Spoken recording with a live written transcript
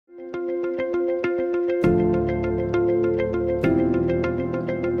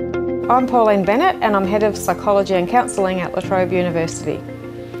I'm Pauleen Bennett and I'm Head of Psychology and Counselling at Trobe University.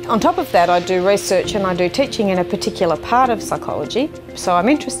 On top of that, I do research and I do teaching in a particular part of psychology. So I'm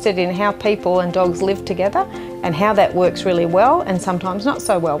interested in how people and dogs live together and how that works really well and sometimes not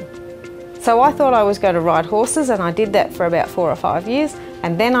so well. So I thought I was going to ride horses, and I did that for about 4 or 5 years,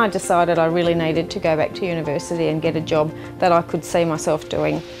 and then I decided I really needed to go back to university and get a job that I could see myself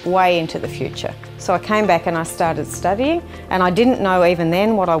doing way into the future. So I came back and I started studying, and I didn't know even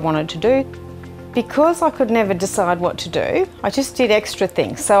then what I wanted to do. Because I could never decide what to do, I just did extra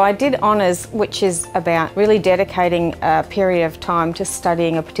things. So I did honours, which is about really dedicating a period of time to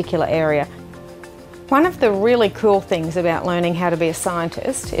studying a particular area. One of the really cool things about learning how to be a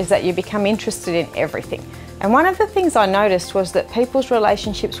scientist is that you become interested in everything. And one of the things I noticed was that people's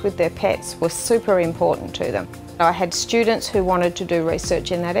relationships with their pets were super important to them. I had students who wanted to do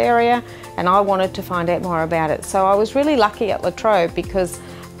research in that area, and I wanted to find out more about it. So I was really lucky at La Trobe because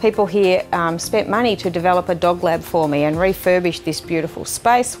people here spent money to develop a dog lab for me and refurbish this beautiful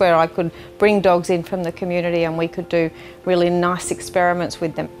space where I could bring dogs in from the community and we could do really nice experiments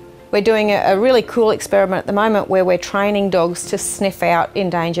with them. We're doing a really cool experiment at the moment where we're training dogs to sniff out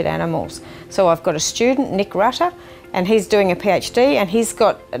endangered animals. So I've got a student, Nick Rutter, and he's doing a PhD, and he's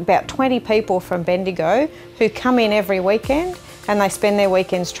got about 20 people from Bendigo who come in every weekend, and they spend their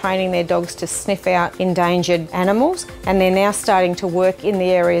weekends training their dogs to sniff out endangered animals, and they're now starting to work in the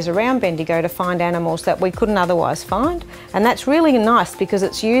areas around Bendigo to find animals that we couldn't otherwise find. And that's really nice because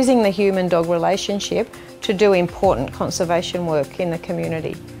it's using the human-dog relationship to do important conservation work in the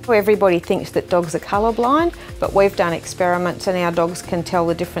community. Everybody thinks that dogs are colourblind, but we've done experiments and our dogs can tell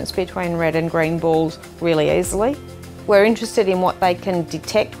the difference between red and green balls really easily. We're interested in what they can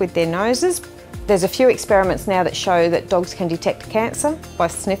detect with their noses. There's a few experiments now that show that dogs can detect cancer by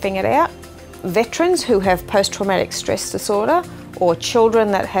sniffing it out. Veterans who have post-traumatic stress disorder, or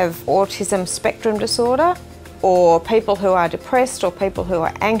children that have autism spectrum disorder, or people who are depressed, or people who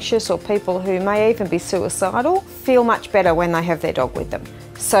are anxious, or people who may even be suicidal, feel much better when they have their dog with them.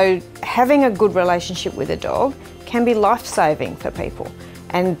 So having a good relationship with a dog can be life-saving for people.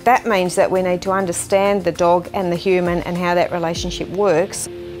 And that means that we need to understand the dog and the human and how that relationship works.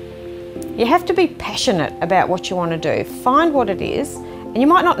 You have to be passionate about what you want to do. Find what it is, and you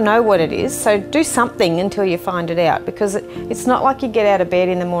might not know what it is, so do something until you find it out, because it's not like you get out of bed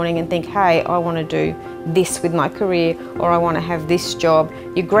in the morning and think, hey, I want to do this with my career, or I want to have this job.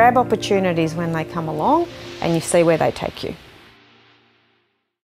 You grab opportunities when they come along and you see where they take you.